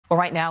Well,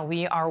 right now,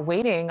 we are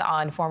waiting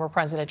on former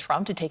President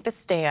Trump to take the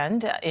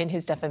stand in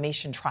his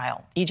defamation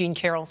trial.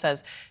 Carroll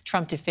says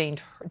Trump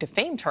defamed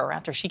her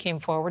after she came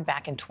forward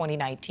back in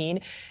 2019,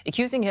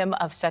 accusing him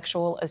of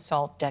sexual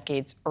assault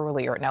decades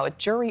earlier. Now, a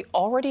jury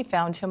already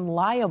found him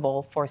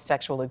liable for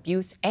sexual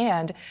abuse,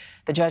 and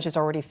the judge has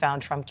already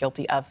found Trump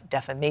guilty of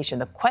defamation.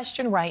 The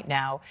question right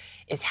now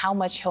is how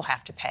much he'll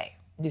have to pay.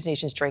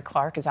 NewsNation's Dray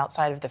is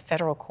outside of the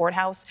federal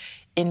courthouse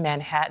in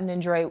Manhattan.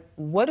 And Dray,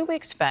 what do we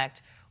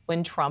expect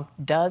when Trump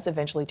does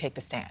eventually take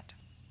the stand?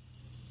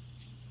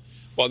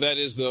 Well, that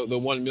is the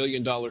 $1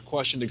 million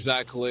question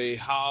exactly.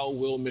 How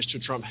will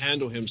Mr. Trump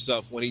handle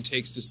himself when he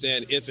takes the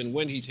stand, if and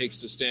when he takes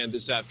the stand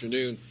this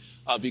afternoon?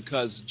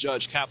 Because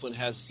Judge Kaplan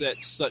has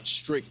set such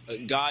strict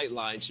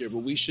guidelines here. But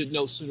we should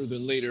know sooner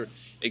than later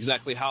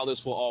exactly how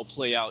this will all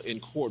play out in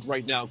court.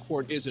 Right now,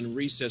 court is in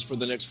recess for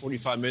the next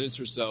 45 minutes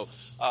or so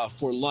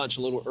for lunch.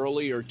 A little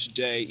earlier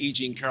today,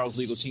 Carroll's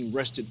legal team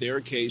rested their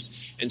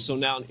case. And so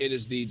now it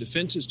is the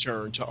defense's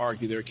turn to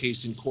argue their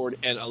case in court.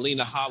 And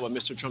Alina Habba,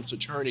 Mr. Trump's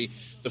attorney,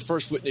 the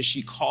first witness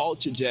she called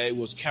today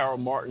was Carroll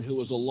Martin, who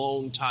was a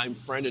longtime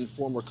friend and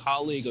former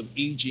colleague of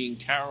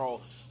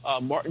Carroll.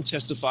 Martin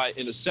testified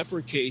in a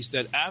separate case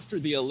that after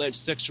the alleged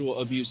sexual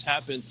abuse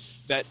happened,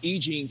 that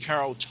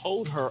Carroll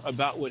told her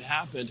about what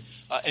happened.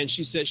 And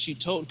she said she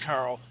told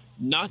Carroll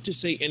not to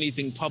say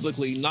anything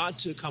publicly, not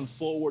to come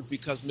forward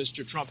because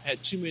Mr. Trump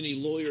had too many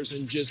lawyers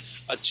and just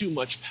too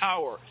much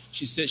power.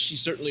 She said she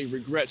certainly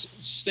regrets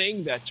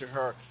saying that to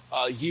her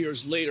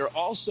years later.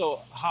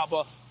 Also,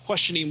 Habba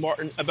questioning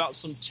Martin about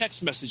some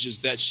text messages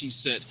that she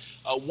sent.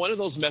 One of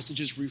those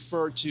messages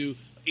referred to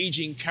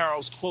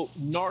Carroll's, quote,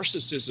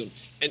 narcissism.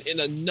 And in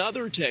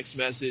another text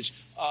message,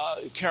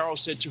 Carroll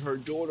said to her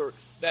daughter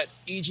that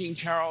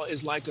Carroll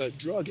is like a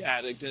drug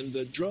addict and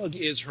the drug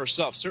is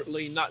herself.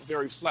 Certainly not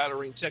very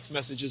flattering text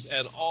messages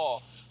at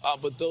all.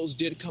 But those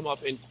did come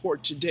up in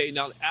court today.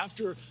 Now,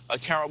 after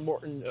Carroll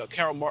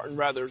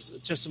Martin's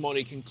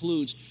testimony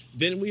concludes,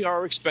 then we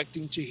are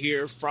expecting to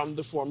hear from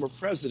the former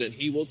president.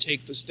 He will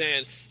take the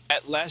stand.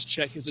 At last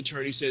check, his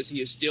attorney says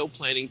he is still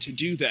planning to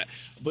do that.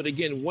 But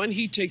again, when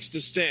he takes the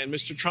stand,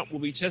 Mr. Trump will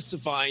be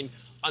testifying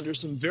under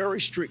some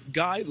very strict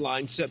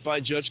guidelines set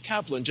by Judge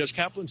Kaplan. Judge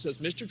Kaplan says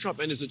Mr. Trump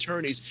and his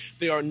attorneys,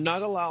 they are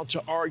not allowed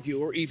to argue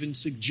or even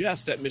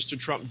suggest that Mr.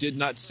 Trump did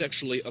not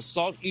sexually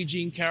assault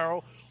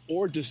Carroll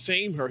or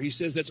defame her. He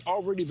says that's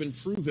already been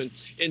proven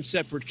in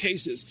separate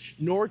cases.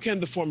 Nor can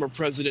the former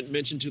president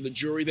mention to the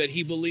jury that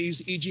he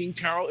believes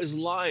Carroll is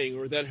lying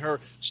or that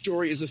her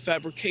story is a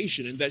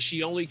fabrication and that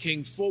she only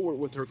came forward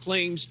with her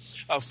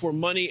claims for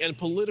money and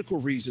political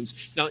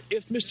reasons. Now,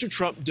 if Mr.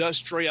 Trump does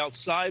stray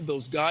outside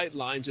those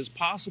guidelines, it's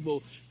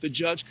possible the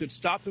judge could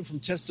stop him from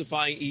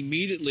testifying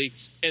immediately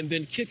and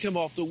then kick him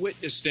off the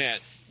witness stand.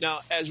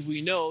 Now, as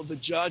we know, the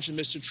judge and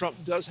Mr.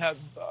 Trump does have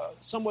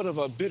somewhat of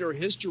a bitter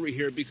history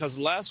here because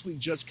last week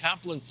Judge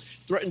Kaplan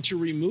threatened to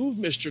remove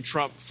Mr.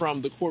 Trump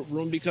from the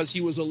courtroom because he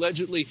was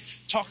allegedly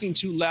talking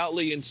too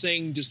loudly and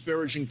saying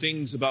disparaging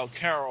things about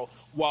Carroll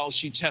while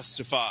she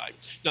testified.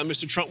 Now,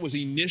 Mr. Trump was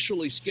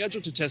initially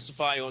scheduled to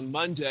testify on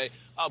Monday,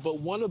 but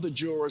one of the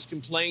jurors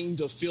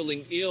complained of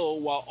feeling ill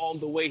while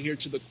on the way here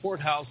to the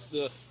courthouse.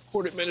 The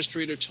court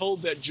administrator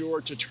told that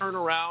juror to turn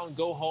around,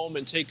 go home,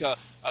 and take a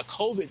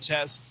COVID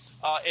test.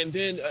 And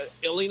then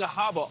Alina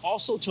Habba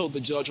also told the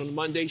judge on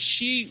Monday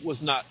she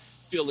was not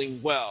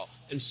feeling well.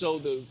 And so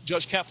the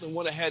Judge Kaplan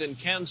went ahead and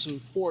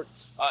canceled court.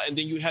 And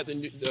then you had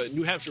the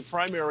New Hampshire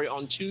primary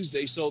on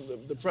Tuesday. So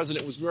the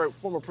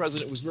former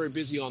president was very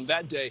busy on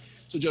that day.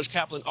 So Judge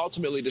Kaplan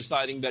ultimately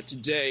deciding that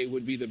today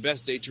would be the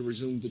best day to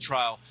resume the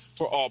trial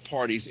for all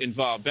parties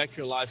involved. Back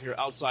here live here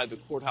outside the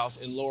courthouse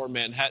in Lower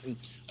Manhattan.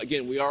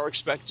 Again, we are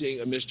expecting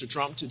Mr.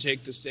 Trump to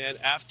take the stand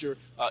after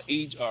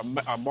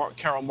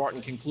Carroll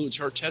Martin concludes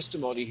her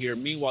testimony here.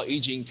 Meanwhile,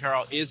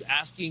 Carroll is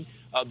asking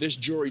this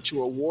jury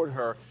to award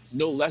her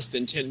no less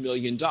than $10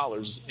 million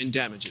in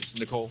damages.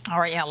 Nichole. All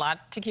right, yeah, a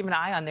lot to keep an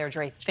eye on there,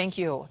 Dray. Thank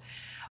you.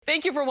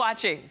 Thank you for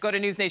watching. Go to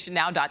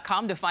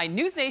newsnationnow.com to find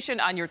News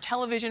Nation on your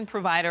television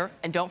provider.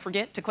 And don't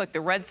forget to click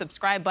the red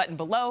subscribe button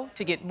below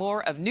to get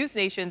more of News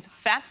Nation's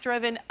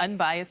fact-driven,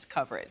 unbiased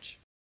coverage.